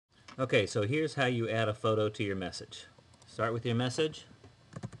Okay, so here's how you add a photo to your message. Start with your message.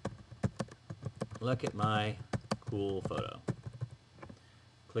 Look at my cool photo.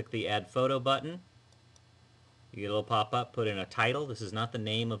 Click the Add Photo button. You get a little pop-up, put in a title. This is not the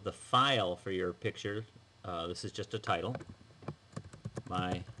name of the file for your picture. This is just a title.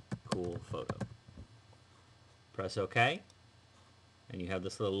 My cool photo. Press OK. And you have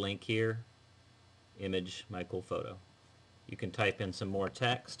this little link here. Image, my cool photo. You can type in some more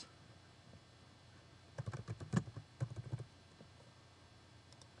text.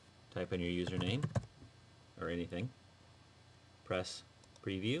 Type in your username or anything. Press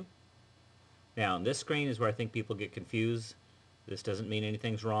preview. Now, this screen is where I think people get confused. This doesn't mean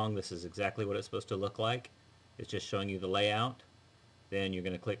anything's wrong. This is exactly what it's supposed to look like. It's just showing you the layout. Then you're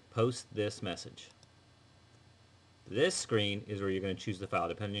going to click Post This Message. This screen is where you're going to choose the file.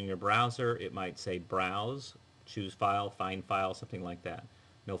 Depending on your browser, it might say Browse, Choose File, Find File, something like that.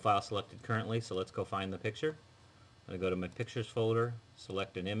 No file selected currently, so let's go find the picture. I'm going to go to my Pictures folder,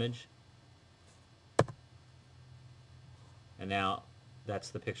 select an image, and now that's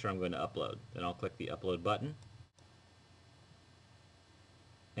the picture I'm going to upload. Then I'll click the Upload button,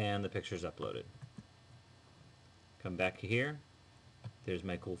 and the picture's uploaded. Come back here, there's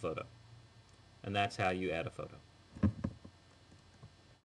my cool photo. And that's how you add a photo.